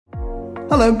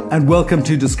Hello and welcome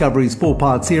to Discovery's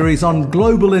four-part series on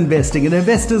global investing, an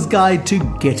investor's guide to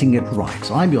getting it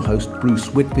right. I'm your host, Bruce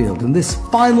Whitfield. In this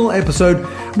final episode,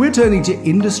 we're turning to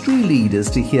industry leaders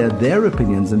to hear their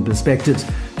opinions and perspectives.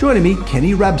 Joining me,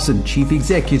 Kenny Rabson, Chief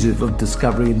Executive of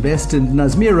Discovery Invest, and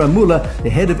Nazmeera Moola, the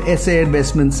Head of SA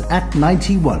Investments at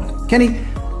 91. Kenny,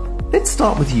 let's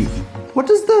start with you. What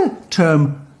does the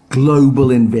term global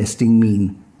investing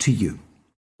mean to you?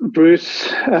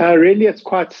 Bruce, really it's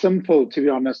quite simple, to be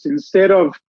honest. Instead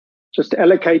of just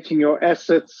allocating your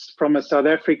assets from a South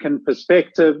African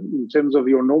perspective in terms of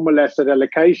your normal asset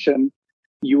allocation,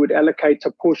 you would allocate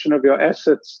a portion of your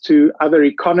assets to other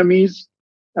economies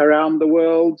around the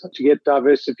world to get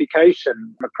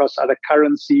diversification across other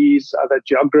currencies, other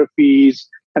geographies,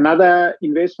 and other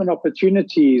investment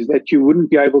opportunities that you wouldn't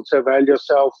be able to avail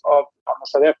yourself of on the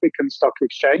South African stock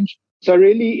exchange. So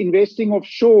really investing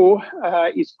offshore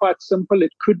is quite simple.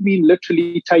 It could mean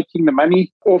literally taking the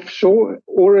money offshore,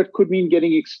 or it could mean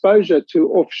getting exposure to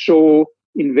offshore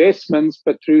investments,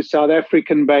 but through South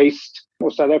African-based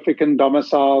or South African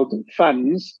domiciled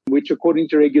funds, which according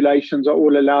to regulations are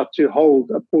all allowed to hold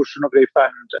a portion of their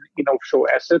fund in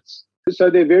offshore assets.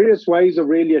 So there are various ways of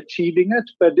really achieving it,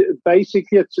 but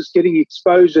basically it's just getting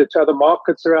exposure to other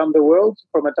markets around the world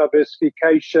from a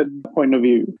diversification point of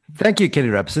view. Thank you, Kenny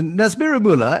Rabson. Nazmeera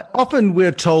Moola, often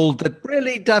we're told that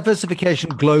really diversification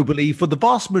globally for the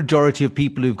vast majority of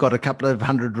people who've got a couple of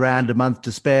R100 a month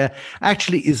to spare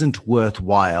actually isn't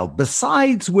worthwhile.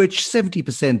 Besides which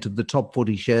 70% of the top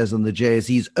 40 shares on the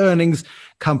JSE's earnings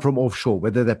come from offshore,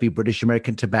 whether that be British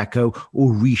American Tobacco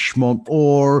or Richemont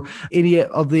or any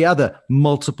of the other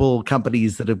multiple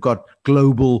companies that have got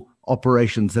global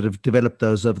operations that have developed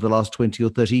those over the last 20 or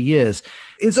 30 years.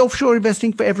 Is offshore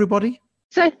investing for everybody?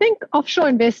 So I think offshore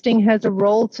investing has a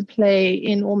role to play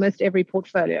in almost every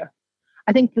portfolio.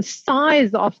 I think the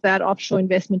size of that offshore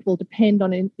investment will depend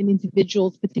on an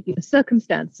individual's particular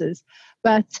circumstances.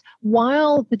 But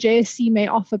while the JSE may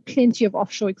offer plenty of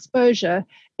offshore exposure,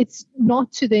 it's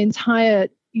not to the entire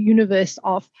universe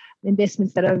of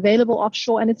investments that are available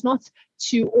offshore, and it's not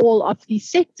to all of the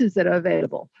sectors that are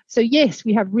available. So yes,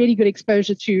 we have really good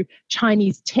exposure to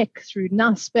Chinese tech through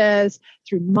Naspers,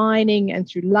 through mining and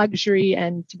through luxury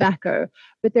and tobacco.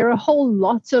 But there are a whole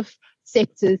lot of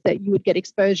sectors that you would get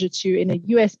exposure to in a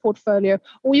US portfolio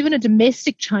or even a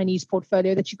domestic Chinese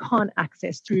portfolio that you can't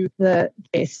access through the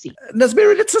JSE.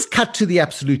 Nazmeera, let's just cut to the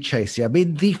absolute chase here. I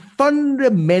mean, the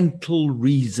fundamental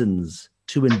reasons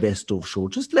to invest offshore,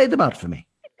 just lay them out for me.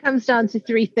 It comes down to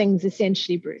three things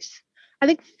essentially, Bruce. I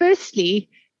think firstly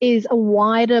is a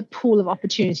wider pool of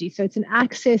opportunity. So it's an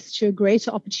access to a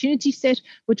greater opportunity set,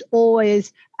 which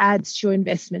always adds to your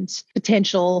investment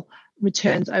potential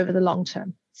returns over the long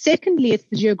term. Secondly, it's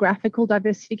the geographical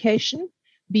diversification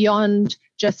beyond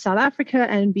just South Africa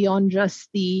and beyond just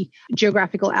the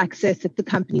geographical access that the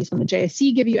companies on the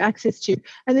JSE give you access to.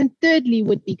 And then thirdly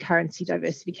would be currency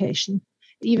diversification.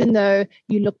 Even though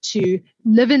you look to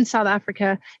live in South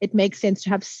Africa, it makes sense to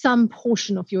have some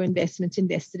portion of your investments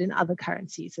invested in other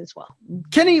currencies as well.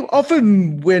 Kenny,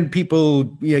 often when people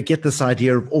get this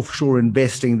idea of offshore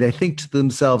investing, they think to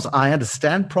themselves, I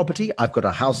understand property. I've got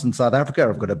a house in South Africa.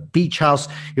 I've got a beach house.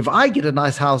 If I get a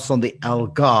nice house on the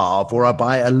Algarve or I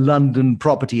buy a London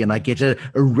property and I get a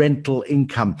rental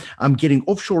income, I'm getting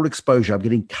offshore exposure. I'm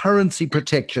getting currency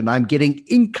protection. I'm getting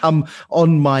income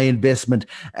on my investment.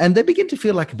 And they begin to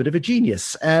feel like a bit of a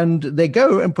genius. And they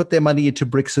go and put their money into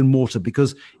bricks and mortar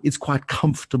because it's quite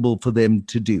comfortable for them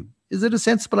to do. Is it a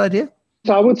sensible idea?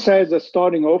 So I would say as a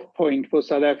starting off point for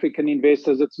South African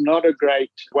investors, it's not a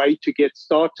great way to get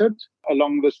started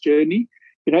along this journey.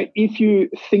 You know, if you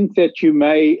think that you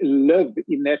may live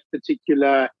in that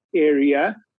particular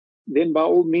area, then by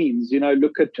all means,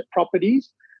 look at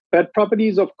properties. But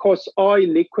properties, of course, are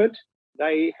illiquid.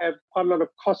 They have quite a lot of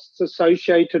costs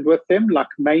associated with them, like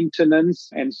maintenance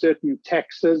and certain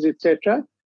taxes, etc.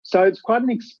 So it's quite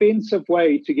an expensive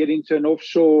way to get into an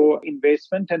offshore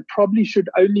investment and probably should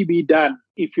only be done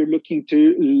if you're looking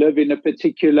to live in a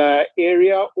particular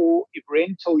area or if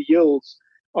rental yields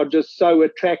are just so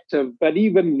attractive. But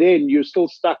even then, you're still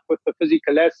stuck with the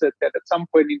physical asset that at some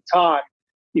point in time,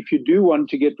 if you do want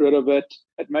to get rid of it,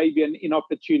 it may be an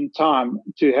inopportune time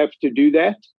to have to do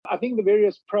that. I think the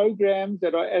various programs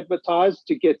that are advertised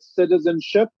to get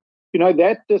citizenship,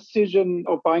 that decision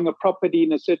of buying a property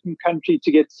in a certain country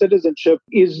to get citizenship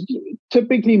is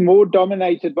typically more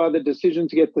dominated by the decision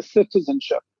to get the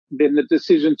citizenship than the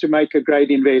decision to make a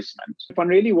great investment. If one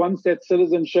really wants that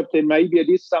citizenship, then maybe it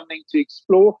is something to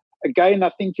explore. Again,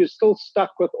 I think you're still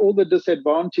stuck with all the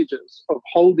disadvantages of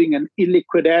holding an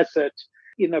illiquid asset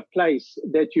in a place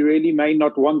that you really may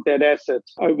not want that asset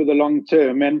over the long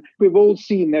term. And we've all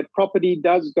seen that property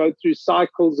does go through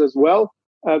cycles as well.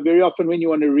 Very often when you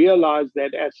want to realize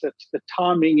that asset, the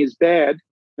timing is bad.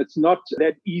 It's not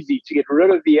that easy to get rid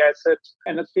of the asset,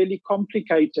 and it's fairly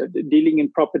complicated dealing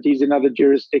in properties in other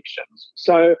jurisdictions.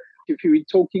 So if you're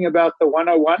talking about the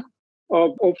 101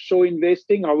 of offshore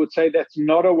investing, I would say that's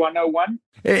not a 101.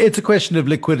 It's a question of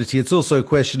liquidity. It's also a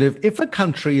question of if a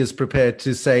country is prepared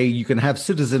to say you can have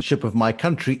citizenship of my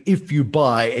country if you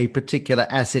buy a particular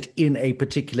asset in a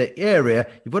particular area,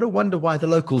 you've got to wonder why the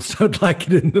locals don't like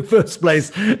it in the first place,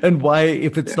 and why,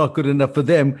 if it's not good enough for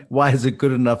them, why is it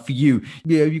good enough for you?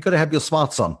 You've got to have your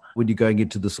smarts on when you're going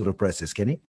into this sort of process,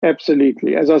 Kenny.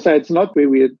 Absolutely. As I say, it's not where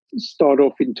we start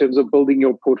off in terms of building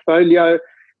your portfolio,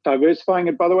 diversifying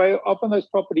it. By the way, often those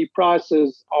property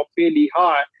prices are fairly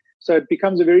high, so it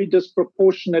becomes a very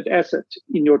disproportionate asset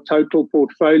in your total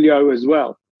portfolio as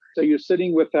well. So you're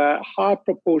sitting with a high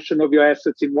proportion of your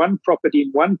assets in one property in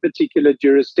one particular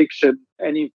jurisdiction.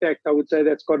 And in fact, I would say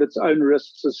that's got its own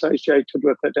risks associated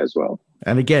with it as well.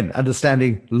 And again,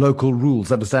 understanding local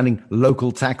rules, understanding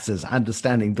local taxes,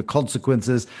 understanding the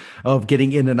consequences of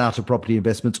getting in and out of property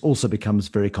investments also becomes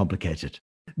very complicated.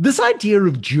 This idea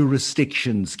of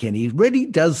jurisdictions, Kenny, really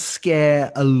does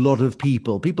scare a lot of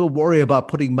people. People worry about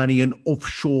putting money in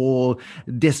offshore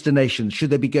destinations. Should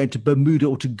they be going to Bermuda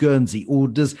or to Guernsey? Or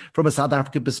does, from a South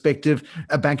African perspective,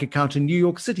 a bank account in New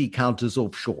York City count as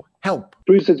offshore? Help.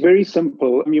 Bruce, it's very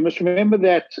simple. You must remember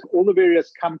that all the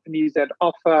various companies that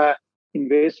offer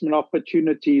investment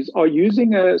opportunities are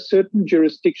using a certain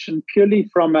jurisdiction purely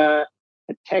from a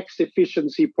tax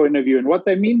efficiency point of view. And what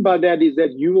they mean by that is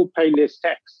that you will pay less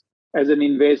tax as an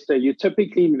investor. You're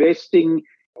typically investing,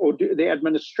 or the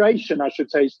administration, I should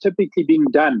say, is typically being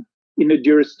done in a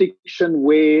jurisdiction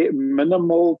where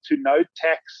minimal to no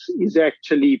tax is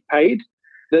actually paid.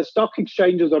 The stock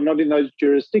exchanges are not in those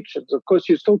jurisdictions. Of course,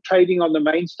 you're still trading on the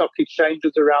main stock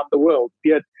exchanges around the world, be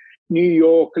it New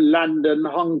York, London,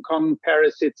 Hong Kong,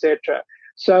 Paris, etc.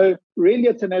 So really,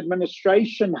 it's an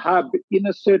administration hub in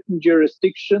a certain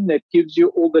jurisdiction that gives you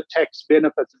all the tax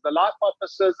benefits. The life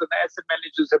officers and the asset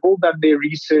managers have all done their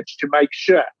research to make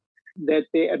sure that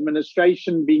their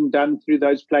administration being done through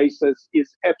those places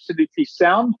is absolutely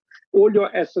sound. All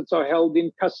your assets are held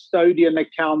in custodian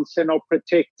accounts and are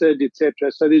protected,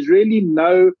 etc. So there's really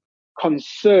no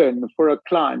concern for a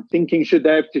client thinking should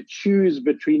they have to choose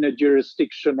between a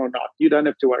jurisdiction or not. You don't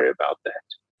have to worry about that.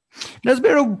 Now,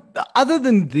 Sbiro, other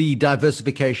than the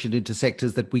diversification into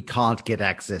sectors that we can't get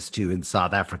access to in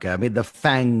South Africa, I mean, the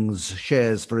FANGs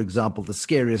shares, for example, the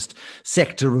scariest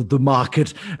sector of the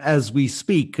market as we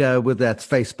speak, with that's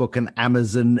Facebook and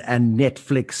Amazon and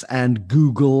Netflix and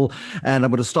Google. And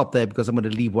I'm going to stop there because I'm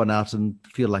going to leave one out and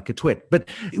feel like a twit. But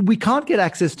we can't get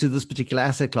access to this particular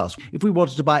asset class. If we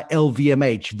wanted to buy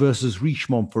LVMH versus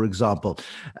Richemont, for example,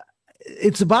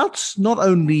 it's about not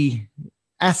only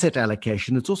asset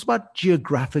allocation, it's also about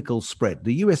geographical spread.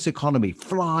 The US economy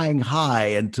flying high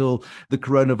until the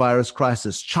coronavirus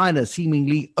crisis, China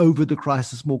seemingly over the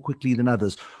crisis more quickly than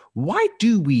others. Why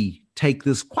do we take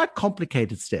this quite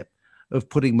complicated step of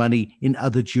putting money in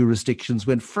other jurisdictions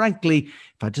when, frankly,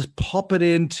 if I just pop it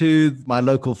into my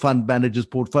local fund managers'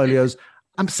 portfolios,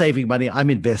 I'm saving money,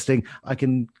 I'm investing, I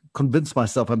can convince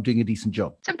myself I'm doing a decent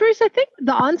job? So, Bruce, I think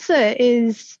the answer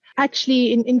is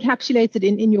actually encapsulated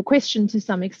in your question to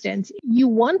some extent. You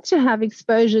want to have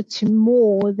exposure to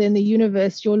more than the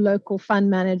universe your local fund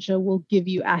manager will give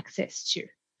you access to.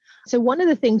 So one of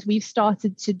the things we've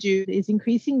started to do is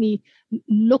increasingly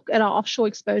look at our offshore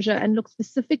exposure and look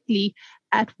specifically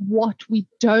at what we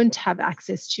don't have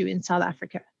access to in South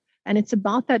Africa. And it's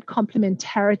about that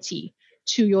complementarity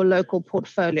to your local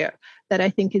portfolio that I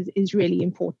think is really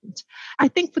important. I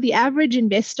think for the average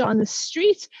investor on the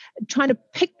street, trying to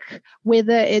pick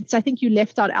whether it's, I think you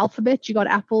left out Alphabet, you got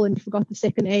Apple and you forgot the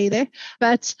second A there,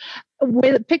 but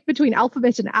whether pick between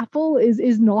Alphabet and Apple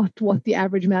is not what the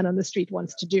average man on the street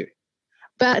wants to do.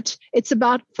 But it's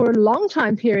about, for a long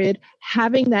time period,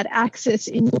 having that access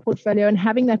in your portfolio and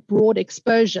having that broad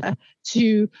exposure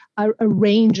to a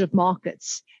range of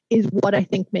markets is what I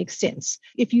think makes sense.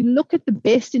 If you look at the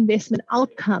best investment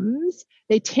outcomes,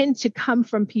 they tend to come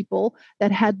from people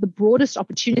that had the broadest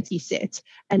opportunity set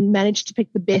and managed to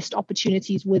pick the best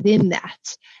opportunities within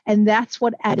that. And that's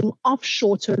what adding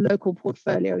offshore to a local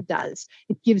portfolio does.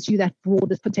 It gives you that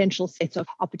broadest potential set of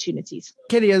opportunities.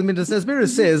 Kenny, I mean, as Mira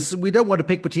says, we don't want to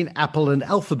pick between Apple and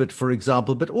Alphabet, for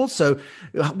example, but also,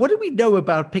 what do we know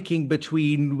about picking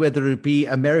between whether it be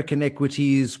American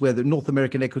equities, whether North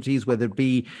American equities, whether it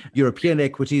be European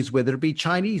equities, whether it be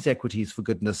Chinese equities, for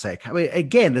goodness sake? I mean,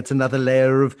 again, it's another layer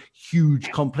layer of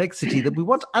huge complexity that we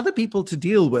want other people to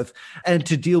deal with and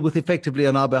to deal with effectively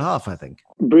on our behalf, I think.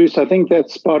 Bruce, I think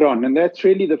that's spot on. And that's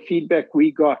really the feedback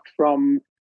we got from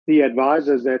the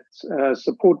advisors that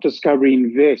support Discovery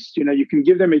Invest. You can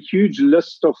give them a huge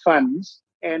list of funds,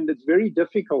 and it's very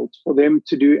difficult for them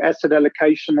to do asset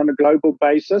allocation on a global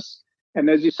basis. And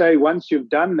as you say, once you've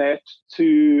done that,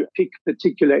 to pick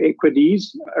particular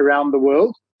equities around the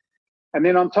world. And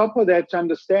then on top of that, to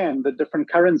understand the different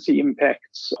currency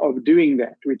impacts of doing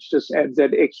that, which just adds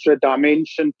that extra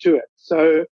dimension to it.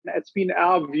 So it's been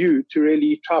our view to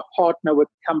really try partner with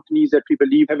companies that we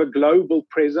believe have a global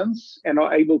presence and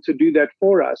are able to do that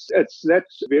for us. It's that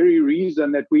very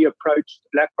reason that we approached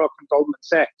BlackRock and Goldman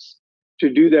Sachs to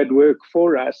do that work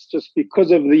for us, just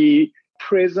because of the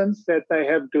presence that they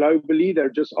have globally. They're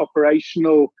just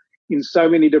operational in so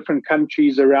many different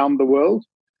countries around the world,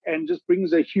 and just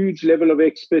brings a huge level of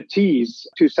expertise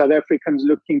to South Africans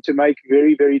looking to make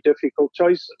very, very difficult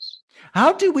choices.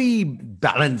 How do we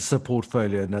balance a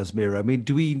portfolio, Nazmeera? I mean,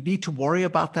 do we need to worry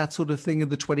about that sort of thing in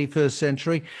the 21st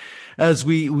century as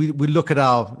we look at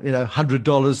our $100,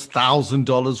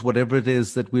 $1,000, whatever it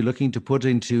is that we're looking to put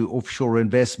into offshore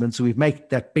investments? So we've made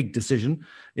that big decision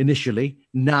initially.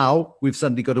 Now we've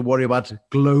suddenly got to worry about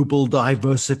global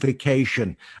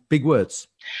diversification. Big words.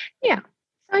 Yeah.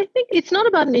 I think it's not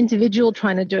about an individual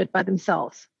trying to do it by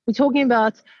themselves. We're talking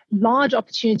about large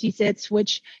opportunity sets,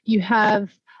 which you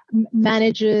have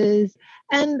managers.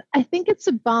 And I think it's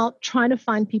about trying to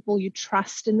find people you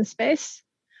trust in the space.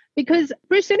 Because,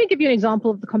 Bruce, let me give you an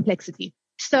example of the complexity.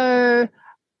 So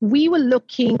we were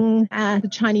looking at the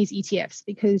Chinese ETFs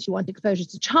because you want exposure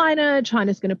to China.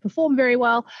 China's going to perform very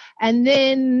well. And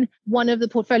then one of the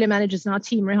portfolio managers in our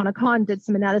team, Rehana Khan, did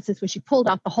some analysis where she pulled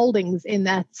out the holdings in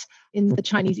the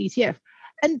Chinese ETF.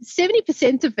 And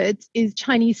 70% of it is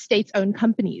Chinese state-owned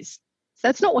companies. So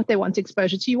that's not what they want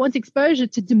exposure to. You want exposure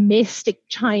to domestic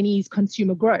Chinese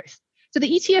consumer growth. So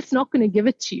the ETF's not going to give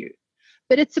it to you.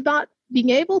 But it's about being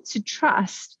able to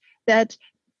trust that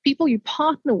people you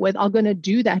partner with are going to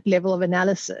do that level of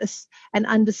analysis and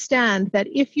understand that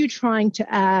if you're trying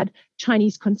to add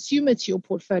Chinese consumer to your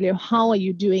portfolio, how are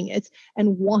you doing it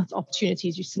and what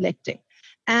opportunities you're selecting.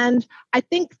 And I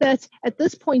think that at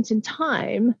this point in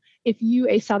time, if you're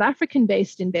a South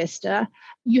African-based investor,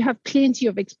 you have plenty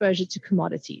of exposure to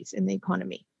commodities in the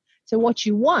economy. So what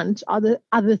you want are the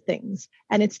other things.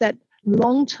 And it's that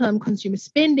long-term consumer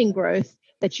spending growth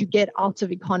that you get out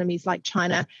of economies like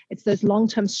China. It's those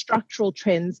long-term structural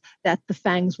trends that the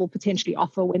FANGs will potentially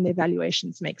offer when their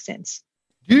valuations make sense.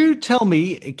 Do tell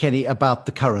me, Kenny, about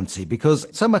the currency, because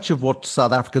so much of what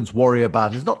South Africans worry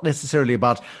about is not necessarily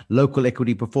about local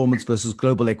equity performance versus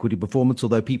global equity performance,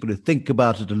 although people who think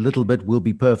about it a little bit will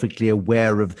be perfectly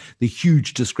aware of the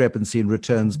huge discrepancy in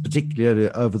returns, particularly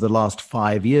over the last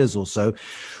 5 years or so.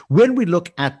 When we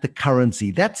look at the currency,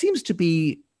 that seems to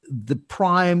be the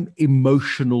prime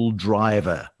emotional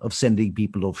driver of sending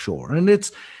people offshore. And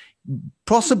it's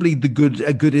possibly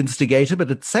a good instigator,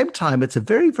 but at the same time, it's a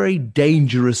very, very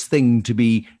dangerous thing to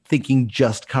be thinking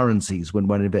just currencies when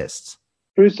one invests.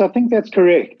 Bruce, I think that's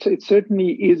correct. It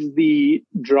certainly is the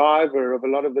driver of a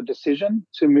lot of the decision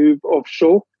to move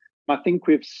offshore. I think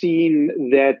we've seen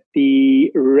that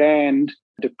the rand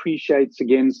depreciates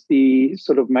against the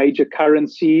sort of major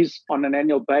currencies on an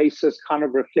annual basis, kind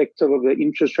of reflective of the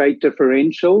interest rate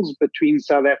differentials between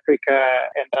South Africa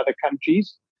and other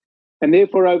countries. And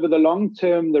therefore, over the long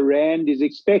term, the rand is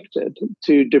expected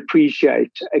to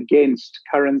depreciate against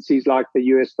currencies like the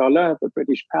US dollar, the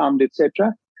British pound,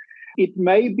 etc. It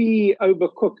may be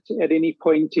overcooked at any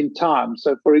point in time.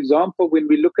 So, for example, when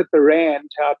we look at the rand,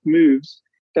 how it moves,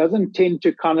 it doesn't tend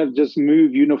to kind of just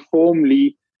move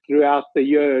uniformly throughout the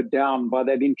year down by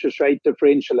that interest rate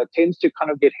differential. It tends to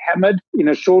kind of get hammered in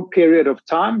a short period of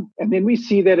time. And then we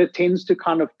see that it tends to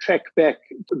kind of track back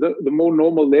to the more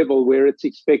normal level where it's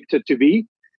expected to be.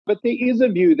 But there is a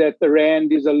view that the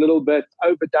rand is a little bit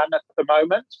overdone at the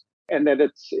moment and that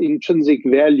its intrinsic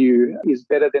value is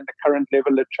better than the current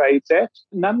level it trades at.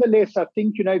 Nonetheless, I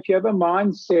think, if you have a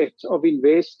mindset of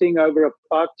investing over a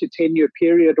 5 to 10 year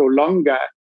period or longer,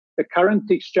 the current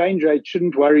exchange rate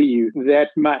shouldn't worry you that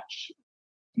much.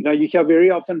 You hear very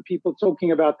often people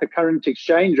talking about the current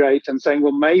exchange rate and saying,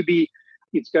 well, maybe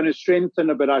it's going to strengthen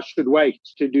a bit. I should wait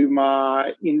to do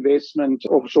my investment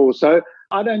offshore. So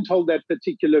I don't hold that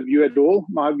particular view at all.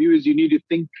 My view is you need to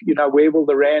think, where will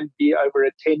the rand be over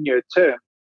a 10-year term?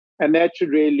 And that should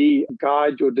really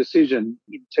guide your decision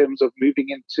in terms of moving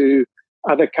into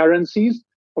other currencies.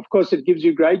 Of course, it gives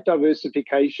you great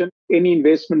diversification. Any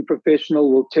investment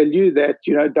professional will tell you that,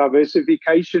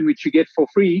 diversification, which you get for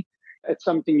free, It's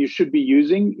something you should be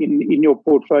using in your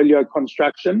portfolio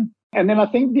construction. And then I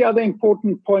think the other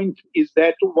important point is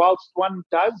that whilst one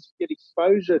does get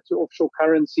exposure to offshore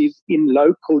currencies in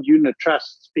local unit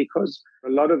trusts, because a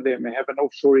lot of them have an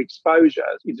offshore exposure,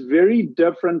 it's very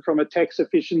different from a tax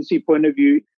efficiency point of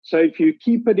view. So if you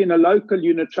keep it in a local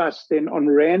unit trust, then on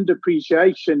rand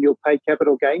depreciation, you'll pay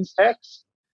capital gains tax.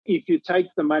 If you take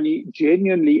the money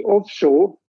genuinely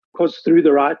offshore, because through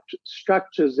the right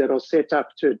structures that are set up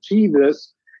to achieve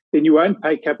this, then you won't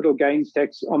pay capital gains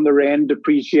tax on the rand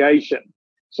depreciation.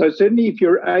 So certainly if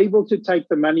you're able to take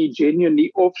the money genuinely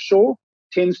offshore,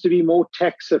 tends to be more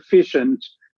tax efficient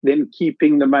than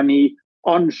keeping the money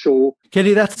onshore.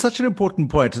 Kenny, that's such an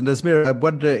important point. And Asmira, I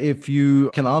wonder if you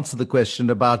can answer the question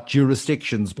about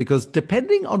jurisdictions, because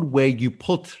depending on where you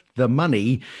put the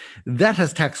money, that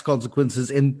has tax consequences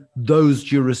in those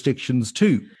jurisdictions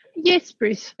too. Yes,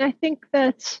 Bruce. I think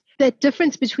that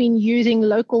difference between using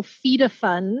local feeder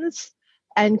funds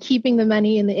and keeping the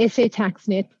money in the SA tax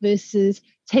net versus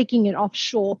taking it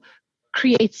offshore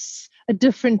creates a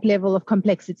different level of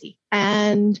complexity.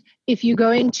 And if you're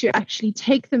going to actually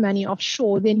take the money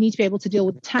offshore, then you need to be able to deal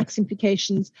with tax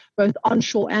implications, both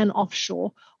onshore and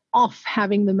offshore, of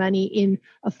having the money in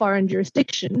a foreign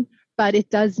jurisdiction. But it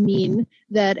does mean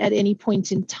that at any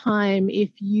point in time, if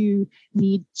you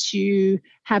need to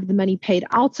have the money paid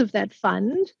out of that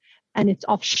fund and it's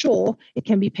offshore, it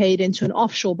can be paid into an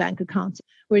offshore bank account.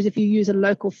 Whereas if you use a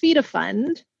local feeder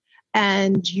fund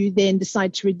and you then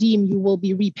decide to redeem, you will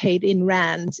be repaid in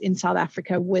rands in South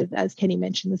Africa with, as Kenny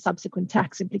mentioned, the subsequent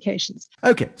tax implications.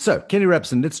 Okay, so Kenny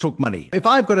Rabson, let's talk money. If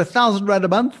I've got 1,000 Rand a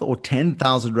month or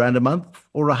 10,000 Rand a month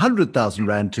or 100,000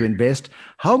 Rand to invest,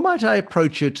 how might I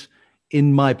approach it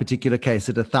in my particular case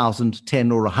at 1,000,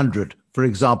 10 or 100, for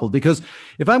example? Because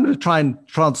if I'm going to try and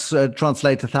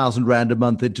translate 1,000 Rand a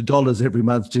month into dollars every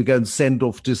month to go and send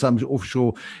off to some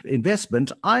offshore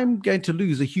investment, I'm going to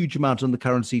lose a huge amount on the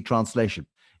currency translation.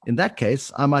 In that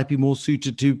case, I might be more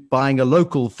suited to buying a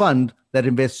local fund that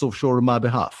invests offshore on my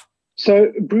behalf.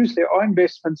 So, Bruce, there are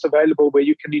investments available where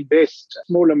you can invest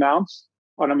small amounts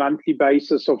on a monthly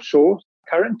basis offshore.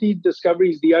 Currently,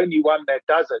 Discovery is the only one that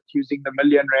does it using the R1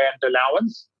 million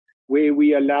allowance, where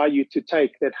we allow you to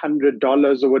take that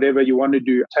 $100 or whatever you want to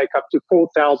do, take up to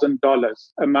 $4,000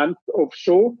 a month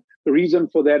offshore. The reason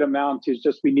for that amount is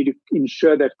just we need to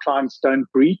ensure that clients don't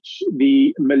breach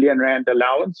the R1 million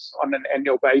allowance on an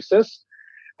annual basis.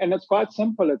 And it's quite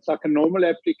simple. It's like a normal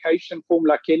application form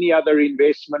like any other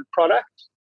investment product.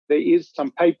 There is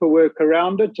some paperwork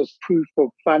around it, just proof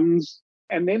of funds.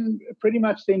 And then pretty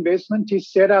much the investment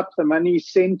is set up, the money is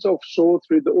sent offshore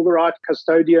through all the right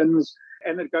custodians,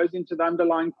 and it goes into the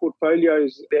underlying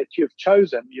portfolios that you've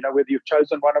chosen. You know, whether you've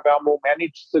chosen one of our more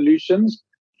managed solutions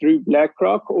through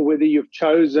BlackRock or whether you've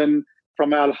chosen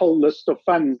from our whole list of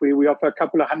funds, where we offer a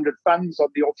couple of hundred funds on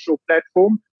the offshore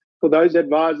platform. For those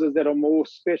advisors that are more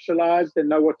specialized and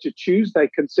know what to choose, they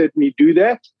can certainly do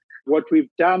that. What we've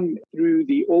done through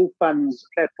the All Funds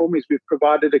platform is we've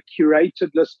provided a curated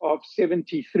list of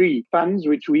 73 funds,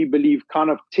 which we believe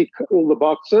kind of tick all the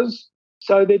boxes.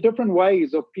 So there are different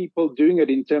ways of people doing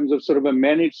it in terms of sort of a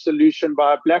managed solution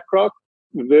by BlackRock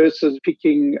versus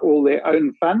picking all their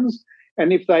own funds.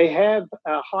 And if they have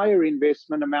higher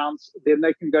investment amounts, then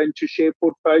they can go into share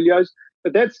portfolios.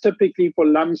 But that's typically for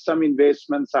lump sum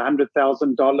investments, $100,000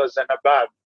 and above,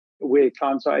 where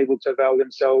clients are able to avail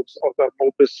themselves of a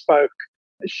more bespoke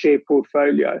share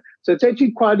portfolio. So it's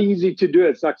actually quite easy to do.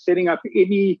 It's like setting up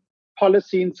any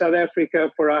policy in South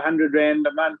Africa for 100 Rand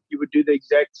a month. You would do the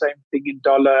exact same thing in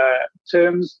dollar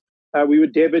terms. We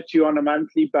would debit you on a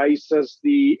monthly basis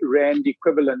the Rand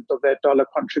equivalent of that dollar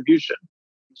contribution.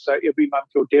 So every month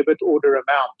your debit order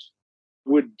amount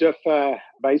would differ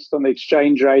based on the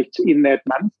exchange rate in that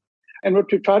month. And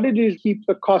what we try to do is keep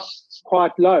the costs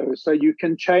quite low. So you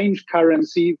can change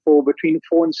currency for between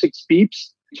 4 and 6 beeps,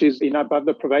 which is above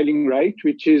the prevailing rate,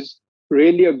 which is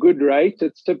really a good rate.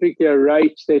 It's typically a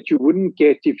rate that you wouldn't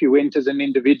get if you went as an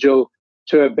individual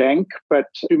to a bank. But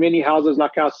to many houses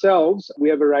like ourselves, we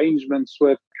have arrangements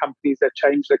with companies that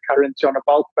change the currency on a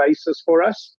bulk basis for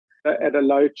us at a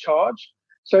low charge.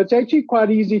 So it's actually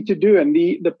quite easy to do. And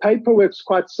the paperwork's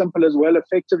quite simple as well.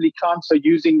 Effectively, clients are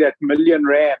using that R1 million,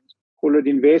 call it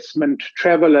investment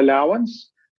travel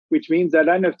allowance, which means they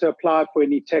don't have to apply for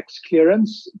any tax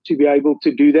clearance to be able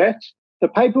to do that. The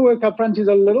paperwork up front is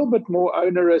a little bit more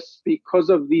onerous because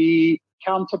of the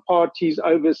counterparties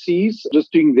overseas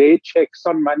just doing their checks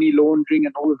on money laundering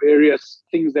and all the various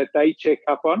things that they check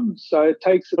up on. So it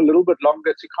takes a little bit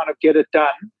longer to kind of get it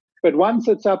done. But once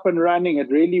it's up and running,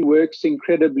 it really works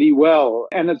incredibly well.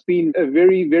 And it's been a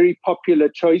very, very popular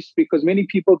choice because many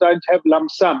people don't have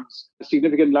lump sums,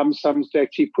 significant lump sums to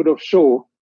actually put offshore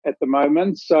at the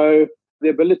moment. So the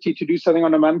ability to do something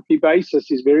on a monthly basis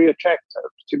is very attractive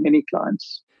to many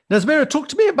clients. Nazmeera, talk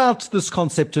to me about this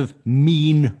concept of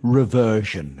mean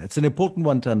reversion. It's an important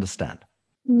one to understand.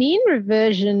 Mean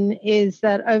reversion is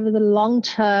that over the long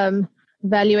term,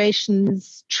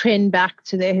 valuations trend back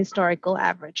to their historical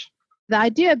average. The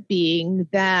idea being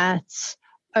that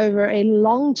over a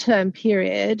long-term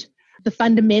period, the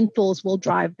fundamentals will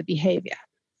drive the behavior.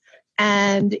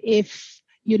 And if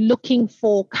you're looking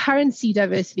for currency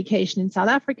diversification in South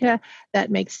Africa,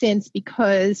 that makes sense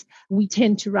because we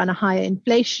tend to run a higher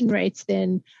inflation rates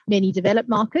than many developed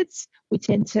markets. We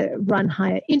tend to run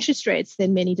higher interest rates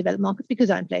than many developed markets because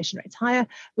our inflation rate's higher,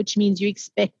 which means you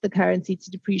expect the currency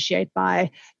to depreciate by,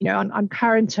 on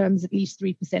current terms, at least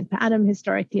 3% per annum,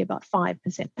 historically about 5%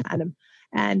 per annum.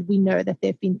 And we know that there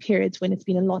have been periods when it's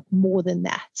been a lot more than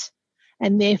that.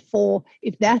 And therefore,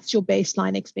 if that's your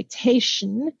baseline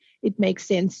expectation, it makes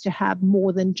sense to have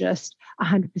more than just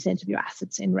 100% of your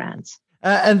assets in rands.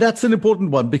 And that's an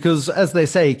important one because, as they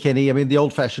say, Kenny, I mean, the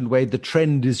old-fashioned way, the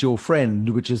trend is your friend,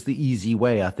 which is the easy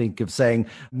way, I think, of saying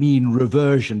mean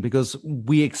reversion, because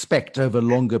we expect over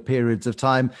longer periods of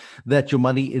time that your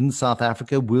money in South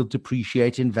Africa will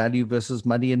depreciate in value versus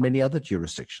money in many other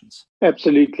jurisdictions.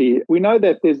 Absolutely. We know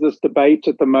that there's this debate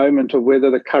at the moment of whether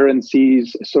the currency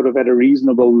is sort of at a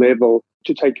reasonable level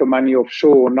to take your money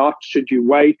offshore or not. Should you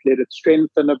wait, let it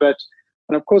strengthen a bit?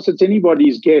 And of course, it's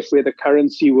anybody's guess where the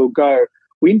currency will go.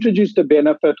 We introduced a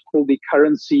benefit called the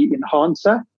currency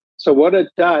enhancer. So what it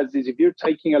does is if you're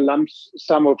taking a lump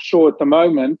sum offshore at the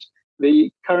moment,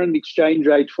 the current exchange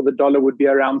rate for the dollar would be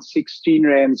around 16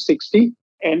 Rand 60.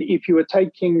 And if you were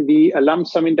taking the lump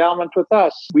sum endowment with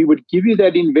us, we would give you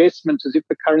that investment as if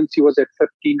the currency was at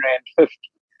 15 Rand 50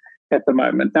 at the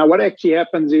moment. Now, what actually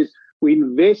happens is we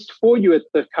invest for you at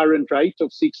the current rate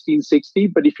of 1660,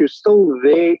 but if you're still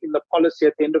there in the policy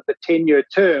at the end of the 10-year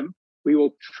term, we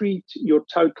will treat your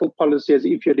total policy as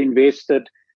if you'd invested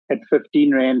at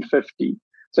 15 Rand 50.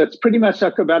 So it's pretty much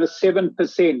like about a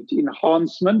 7%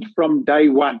 enhancement from day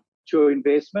one to your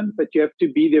investment, but you have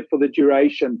to be there for the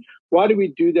duration. Why do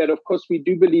we do that? Of course, we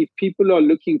do believe people who are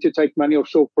looking to take money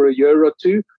offshore for a year or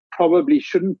two probably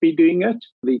shouldn't be doing it.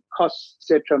 The costs,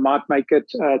 etc., might make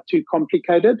it too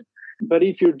complicated. But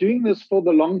if you're doing this for the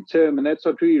long term, and that's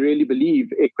what we really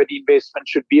believe equity investment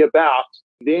should be about,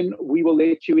 then we will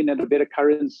let you in at a better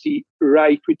currency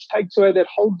rate, which takes away that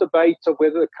whole debate of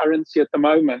whether the currency at the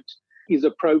moment is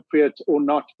appropriate or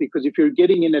not. Because if you're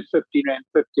getting in at 15 Rand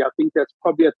 50, I think that's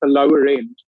probably at the lower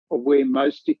end of where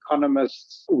most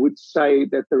economists would say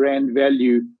that the Rand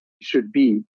value should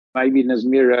be. Maybe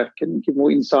Nazmeera can give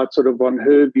more insight sort of on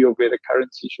her view of where the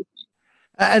currency should be.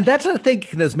 And that, I think,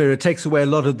 Nazmeera, takes away a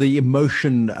lot of the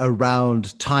emotion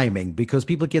around timing because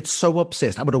people get so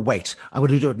obsessed. I'm going to wait. I'm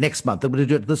going to do it next month. I'm going to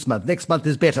do it this month. Next month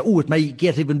is better. Oh, it may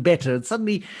get even better. And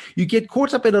suddenly you get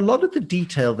caught up in a lot of the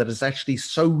detail that is actually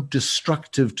so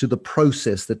destructive to the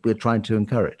process that we're trying to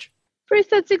encourage. Bruce,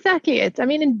 that's exactly it. I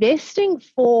mean, investing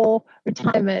for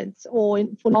retirement or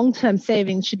for long-term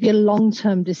savings should be a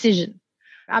long-term decision.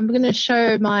 I'm going to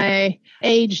show my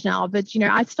age now, but,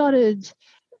 I started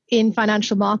in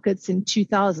financial markets in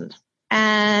 2000.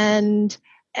 And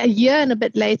a year and a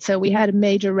bit later, we had a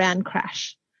major Rand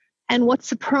crash. And what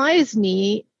surprised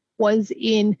me was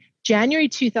in January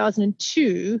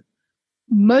 2002,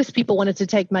 most people wanted to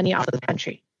take money out of the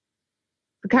country.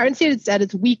 The currency is at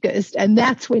its weakest, and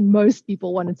that's when most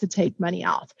people wanted to take money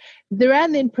out. The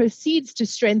Rand then proceeds to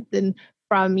strengthen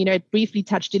from, it briefly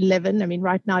touched 11. I mean,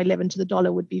 right now, 11 to the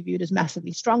dollar would be viewed as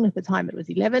massively strong. At the time, it was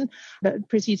 11, but it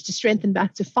proceeds to strengthen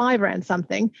back to 5 Rand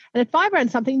something. And at 5 Rand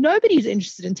something, nobody's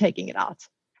interested in taking it out.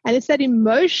 And it's that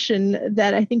emotion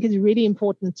that I think is really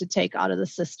important to take out of the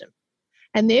system.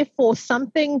 And therefore,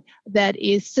 something that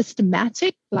is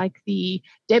systematic, like the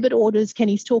debit orders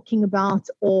Kenny's talking about,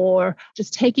 or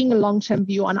just taking a long-term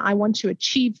view on, I want to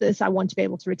achieve this, I want to be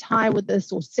able to retire with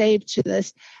this or save to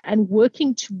this, and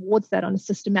working towards that on a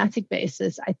systematic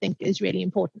basis, I think is really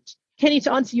important. Kenny,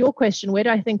 to answer your question, where do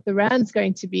I think the Rand's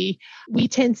going to be? We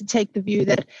tend to take the view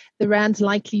that the Rand's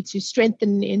likely to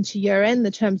strengthen into year end. The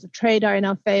terms of trade are in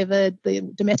our favor. The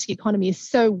domestic economy is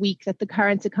so weak that the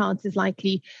current account is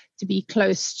likely to be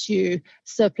close to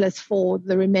surplus for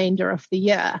the remainder of the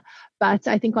year. But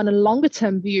I think on a longer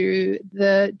term view,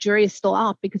 the jury is still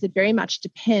out because it very much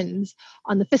depends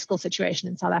on the fiscal situation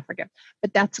in South Africa.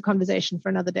 But that's a conversation for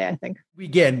another day, I think.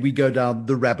 Again, we go down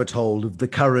the rabbit hole of the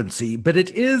currency, but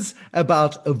it is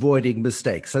about avoiding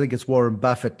mistakes. I think it's Warren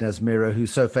Buffett, Nazmira, who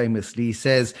so famously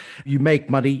says, you make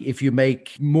money if you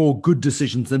make more good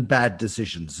decisions than bad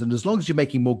decisions. And as long as you're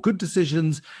making more good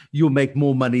decisions, you'll make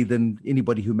more money than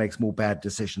anybody who makes more bad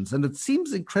decisions. And it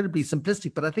seems incredibly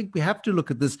simplistic, but I think we have to look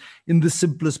at this in the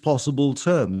simplest possible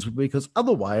terms, because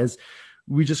otherwise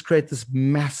we just create this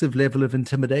massive level of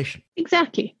intimidation.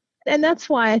 Exactly. And that's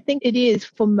why I think it is,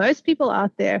 for most people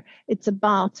out there, it's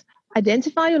about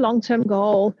identify your long-term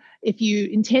goal. If you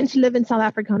intend to live in South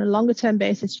Africa on a longer-term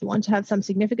basis, you want to have some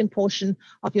significant portion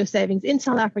of your savings in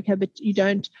South Africa, but you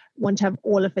don't want to have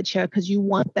all of it here because you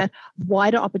want that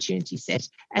wider opportunity set.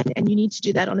 And you need to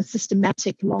do that on a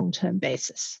systematic long-term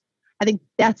basis. I think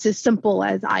that's as simple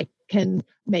as I can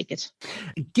make it.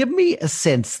 Give me a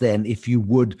sense then, if you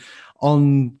would,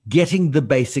 on getting the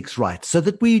basics right so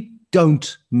that we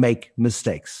don't make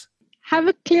mistakes. Have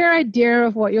a clear idea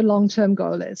of what your long-term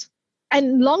goal is.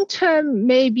 And long-term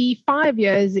may be 5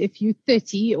 years if you're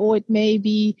 30, or it may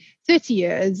be 30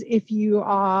 years if you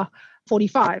are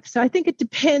 45. So I think it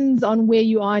depends on where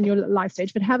you are in your life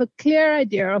stage, but have a clear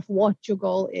idea of what your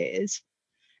goal is.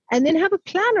 And then have a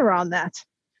plan around that,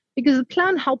 because the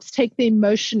plan helps take the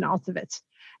emotion out of it.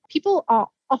 People are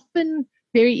often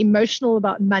very emotional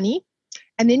about money.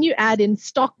 And then you add in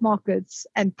stock markets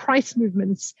and price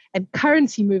movements and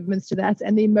currency movements to that,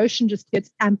 and the emotion just gets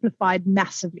amplified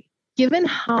massively. Given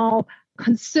how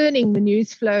concerning the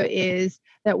news flow is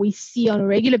that we see on a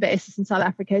regular basis in South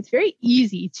Africa, it's very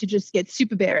easy to just get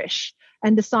super bearish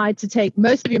and decide to take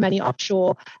most of your money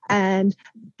offshore. And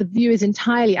the view is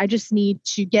entirely, I just need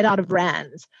to get out of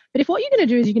rands. But if what you're going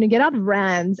to do is you're going to get out of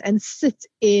rands and sit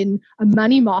in a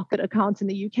money market account in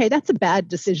the UK, that's a bad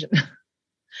decision.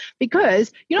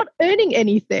 Because you're not earning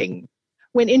anything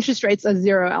when interest rates are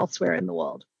zero elsewhere in the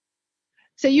world.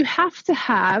 So you have to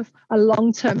have a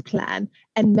long-term plan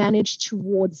and manage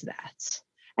towards that.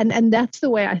 And that's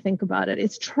the way I think about it,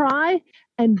 is try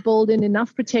and build in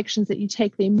enough protections that you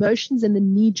take the emotions and the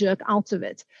knee-jerk out of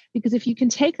it. Because if you can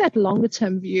take that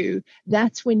longer-term view,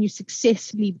 that's when you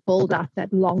successfully build up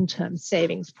that long-term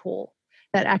savings pool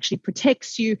that actually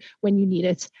protects you when you need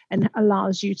it and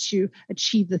allows you to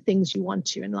achieve the things you want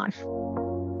to in life.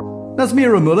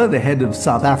 Nazmira Muller, the head of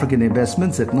South African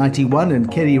investments at 91, and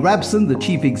Kerry Rabson, the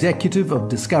chief executive of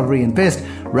Discovery Invest,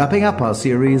 wrapping up our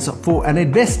series for an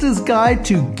investor's guide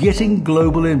to getting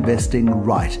global investing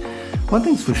right. One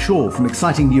thing's for sure, from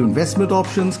exciting new investment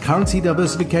options, currency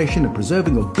diversification, and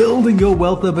preserving or building your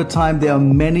wealth over time, there are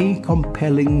many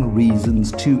compelling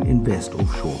reasons to invest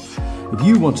offshore. If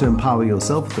you want to empower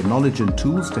yourself with the knowledge and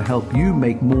tools to help you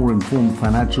make more informed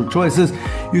financial choices,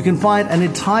 you can find an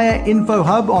entire info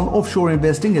hub on offshore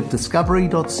investing at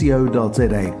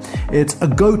discovery.co.za. It's a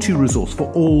go-to resource for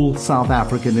all South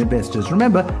African investors.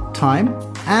 Remember, time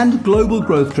and global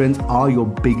growth trends are your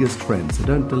biggest friends, so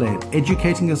don't delay in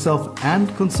educating yourself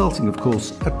and consulting, of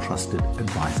course, a trusted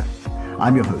advisor.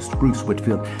 I'm your host, Bruce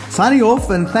Whitfield, signing off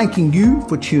and thanking you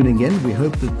for tuning in. We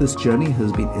hope that this journey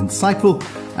has been insightful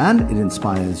and it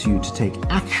inspires you to take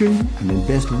action and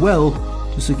invest well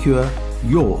to secure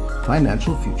your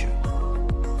financial future.